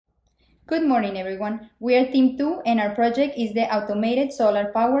Good morning, everyone. We are Team 2 and our project is the Automated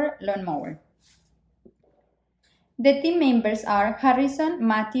Solar Power Lawn Mower. The team members are Harrison,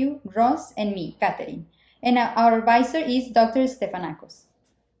 Matthew, Ross, and me, Catherine. And our advisor is Dr. Stefanakos.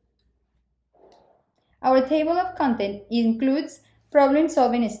 Our table of content includes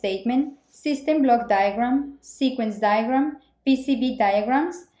problem-solving statement, system block diagram, sequence diagram, PCB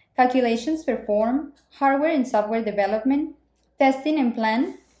diagrams, calculations performed, hardware and software development, testing and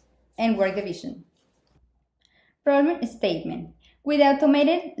plan, and work division. Problem statement. With the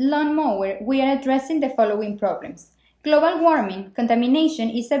automated lawn mower, we are addressing the following problems. Global warming, contamination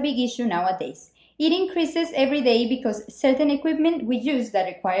is a big issue nowadays. It increases every day because certain equipment we use that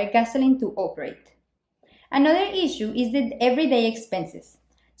require gasoline to operate. Another issue is the everyday expenses.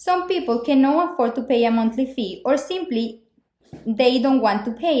 Some people cannot afford to pay a monthly fee or simply they don't want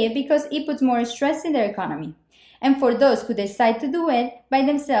to pay it because it puts more stress in their economy. And for those who decide to do it by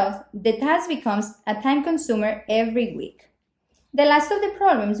themselves, the task becomes a time consumer every week. The last of the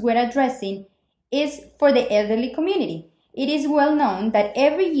problems we're addressing is for the elderly community. It is well known that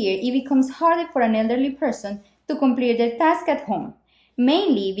every year it becomes harder for an elderly person to complete their task at home,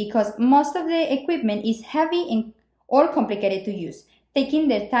 mainly because most of the equipment is heavy or complicated to use, taking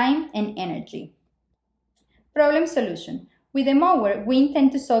their time and energy. Problem solution. With the mower, we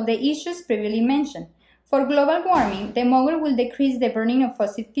intend to solve the issues previously mentioned. For global warming, the mower will decrease the burning of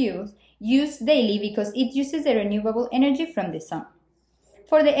fossil fuels used daily because it uses the renewable energy from the sun.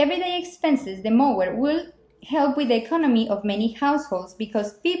 For the everyday expenses, the mower will help with the economy of many households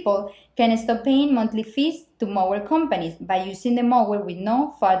because people can stop paying monthly fees to mower companies by using the mower with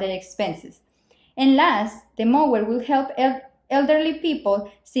no further expenses. And last, the mower will help elderly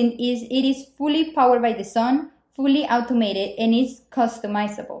people since it is fully powered by the sun, fully automated, and is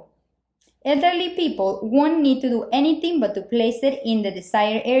customizable. Elderly people won't need to do anything but to place it in the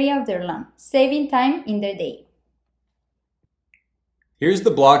desired area of their lawn, saving time in their day. Here's the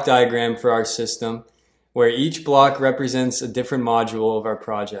block diagram for our system, where each block represents a different module of our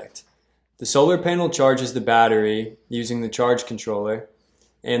project. The solar panel charges the battery using the charge controller,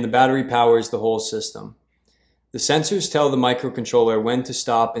 and the battery powers the whole system. The sensors tell the microcontroller when to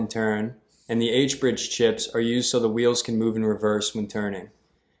stop and turn, and the H-bridge chips are used so the wheels can move in reverse when turning.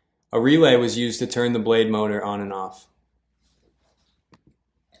 A relay was used to turn the blade motor on and off.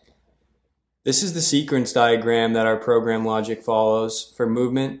 This is the sequence diagram that our program logic follows for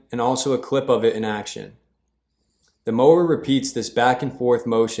movement and also a clip of it in action. The mower repeats this back and forth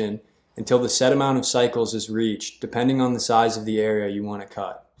motion until the set amount of cycles is reached, depending on the size of the area you want to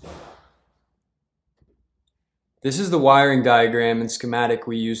cut. This is the wiring diagram and schematic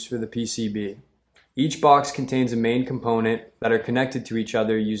we use for the PCB. Each box contains a main component that are connected to each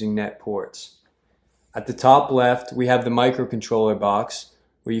other using net ports. At the top left, we have the microcontroller box,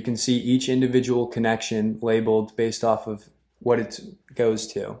 where you can see each individual connection labeled based off of what it goes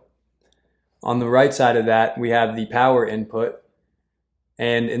to. On the right side of that, we have the power input,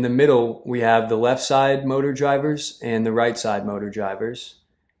 and in the middle, we have the left side motor drivers and the right side motor drivers.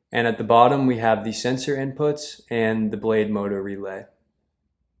 And at the bottom, we have the sensor inputs and the blade motor relay.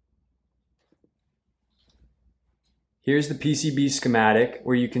 Here's the PCB schematic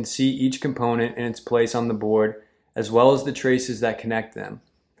where you can see each component in its place on the board as well as the traces that connect them.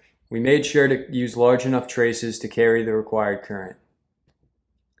 We made sure to use large enough traces to carry the required current.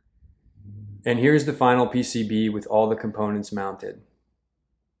 And here's the final PCB with all the components mounted.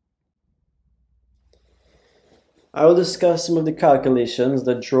 I will discuss some of the calculations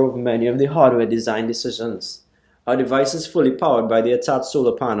that drove many of the hardware design decisions. Our device is fully powered by the attached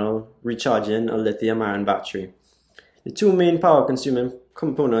solar panel recharging a lithium-ion battery. The two main power-consuming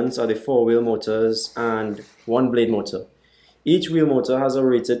components are the four-wheel motors and one blade motor. Each wheel motor has a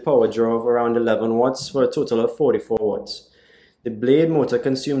rated power draw of around 11 watts for a total of 44 watts. The blade motor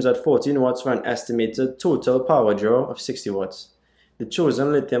consumes at 14 watts for an estimated total power draw of 60 watts. The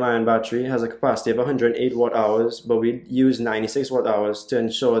chosen lithium-ion battery has a capacity of 108 watt-hours, but we use 96 watt-hours to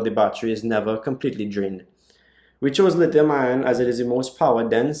ensure the battery is never completely drained. We chose lithium-ion as it is the most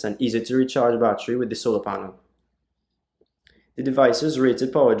power-dense and easy-to-recharge battery with the solar panel. The device's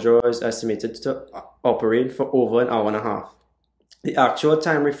rated power draw is estimated to operate for over an hour and a half. The actual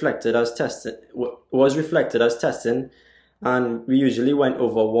time was reflected as testing, and we usually went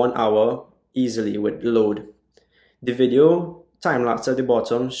over 1 hour easily with load. The video time-lapse at the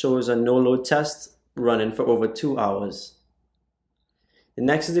bottom shows a no-load test running for over 2 hours. The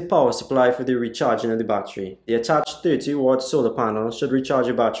next is the power supply for the recharging of the battery. The attached 30-watt solar panel should recharge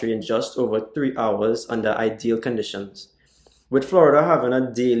the battery in just over 3 hours under ideal conditions. With Florida having a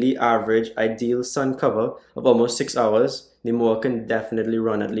daily average ideal sun cover of almost 6 hours, the mower can definitely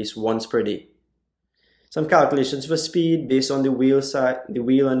run at least once per day. Some calculations for speed based on the wheel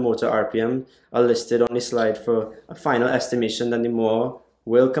and motor RPM are listed on the slide for a final estimation that the mower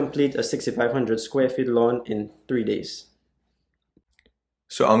will complete a 6,500 square feet lawn in 3 days.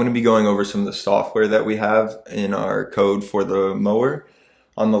 So I'm going to be going over some of the software that we have in our code for the mower.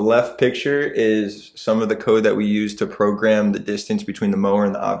 On the left picture is some of the code that we use to program the distance between the mower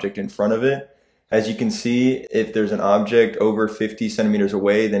and the object in front of it. As you can see, if there's an object over 50 centimeters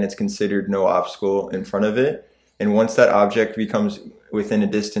away, then it's considered no obstacle in front of it. And once that object becomes within a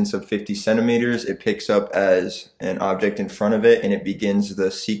distance of 50 centimeters, it picks up as an object in front of it, and it begins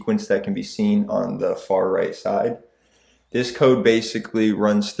the sequence that can be seen on the far right side. This code basically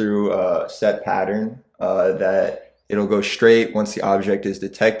runs through a set pattern that it'll go straight. Once the object is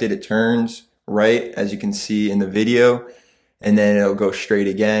detected, it turns right, as you can see in the video, and then it'll go straight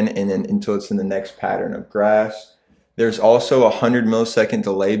again, and then until it's in the next pattern of grass. There's also a 100 millisecond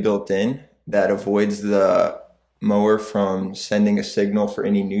delay built in that avoids the mower from sending a signal for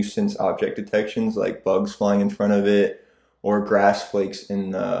any nuisance object detections like bugs flying in front of it or grass flakes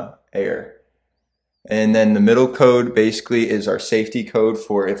in the air. And then the middle code basically is our safety code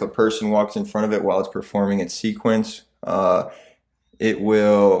for if a person walks in front of it while it's performing its sequence. It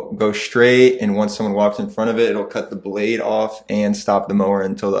will go straight, and once someone walks in front of it, it'll cut the blade off and stop the mower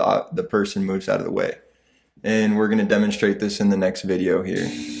until the person moves out of the way. And we're going to demonstrate this in the next video here.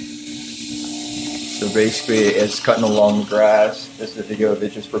 So basically, it's cutting along the grass. This is a video of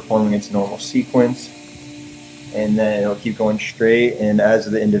it just performing its normal sequence. And then it'll keep going straight, and as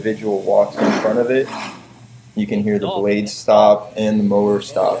the individual walks in front of it, you can hear the blade stop and the mower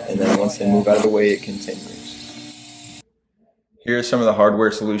stop. And then once they move out of the way, it continues. Here are some of the hardware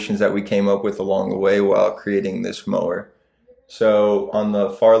solutions that we came up with along the way while creating this mower. So on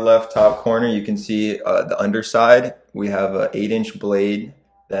the far left top corner, you can see the underside. We have an 8-inch blade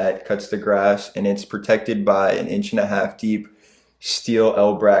that cuts the grass, and it's protected by an 1.5 inch deep steel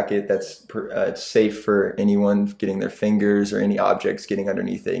L bracket that's safe for anyone getting their fingers or any objects getting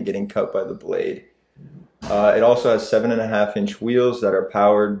underneath it and getting cut by the blade. It also has 7.5-inch wheels that are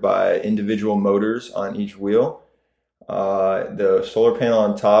powered by individual motors on each wheel. The solar panel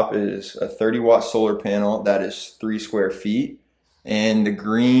on top is a 30-watt solar panel that is 3 square feet. And the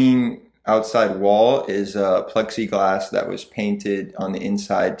green outside wall is plexiglass that was painted on the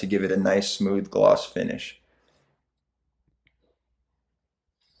inside to give it a nice smooth gloss finish.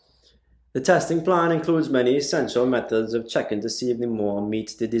 The testing plan includes many essential methods of checking to see if the mower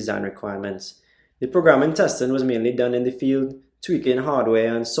meets the design requirements. The programming testing was mainly done in the field, tweaking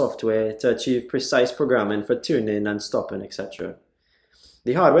hardware and software to achieve precise programming for turning and stopping, etc.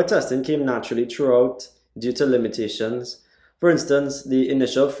 The hardware testing came naturally throughout due to limitations. For instance, the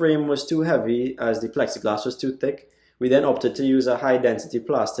initial frame was too heavy as the plexiglass was too thick. We then opted to use a high-density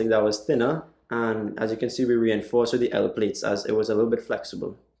plastic that was thinner, and as you can see, we reinforced with the L plates as it was a little bit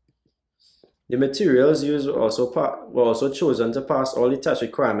flexible. The materials used were also chosen to pass all the test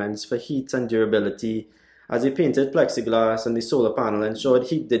requirements for heat and durability, as the painted plexiglass and the solar panel ensured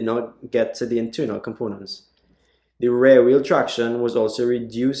heat did not get to the internal components. The rear wheel traction was also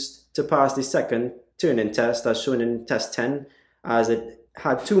reduced to pass the second turning test as shown in test 10, as it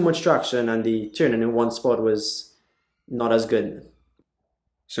had too much traction and the turning in one spot was not as good.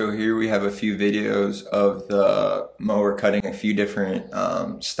 So here we have a few videos of the mower cutting a few different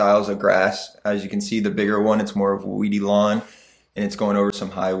styles of grass. As you can see, the bigger one, it's more of a weedy lawn, and it's going over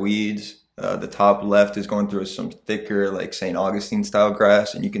some high weeds. The top left is going through some thicker, like St. Augustine style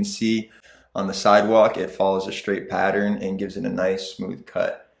grass, and you can see on the sidewalk it follows a straight pattern and gives it a nice smooth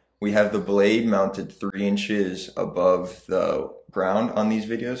cut. We have the blade mounted 3 inches above the ground on these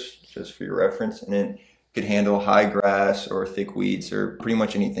videos, just for your reference, and it could handle high grass or thick weeds or pretty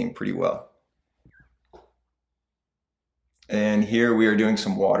much anything pretty well. And here we are doing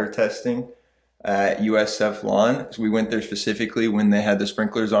some water testing at USF Lawn. So we went there specifically when they had the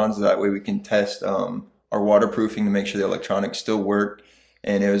sprinklers on, so that way we can test our waterproofing to make sure the electronics still work,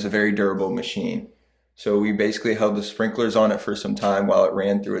 and it was a very durable machine. So we basically held the sprinklers on it for some time while it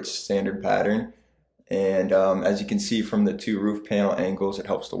ran through its standard pattern. And as you can see from the 2 roof panel angles, it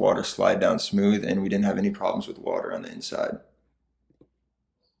helps the water slide down smooth, and we didn't have any problems with water on the inside.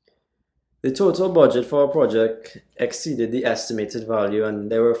 The total budget for our project exceeded the estimated value, and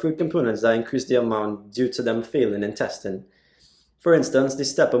there were a few components that increased the amount due to them failing in testing. For instance, the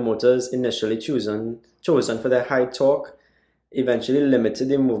stepper motors initially chosen for their high torque eventually limited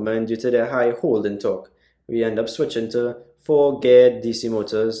the movement due to their high holding torque. We end up switching to 4-gear DC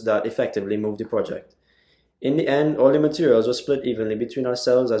motors that effectively move the project. In the end, all the materials were split evenly between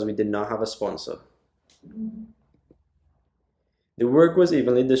ourselves as we did not have a sponsor. The work was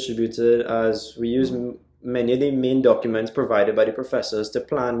evenly distributed as we used many of the main documents provided by the professors to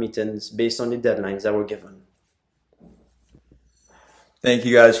plan meetings based on the deadlines that were given. Thank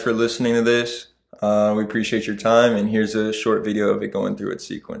you guys for listening to this. We appreciate your time, and here's a short video of it going through its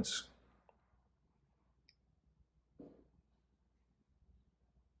sequence.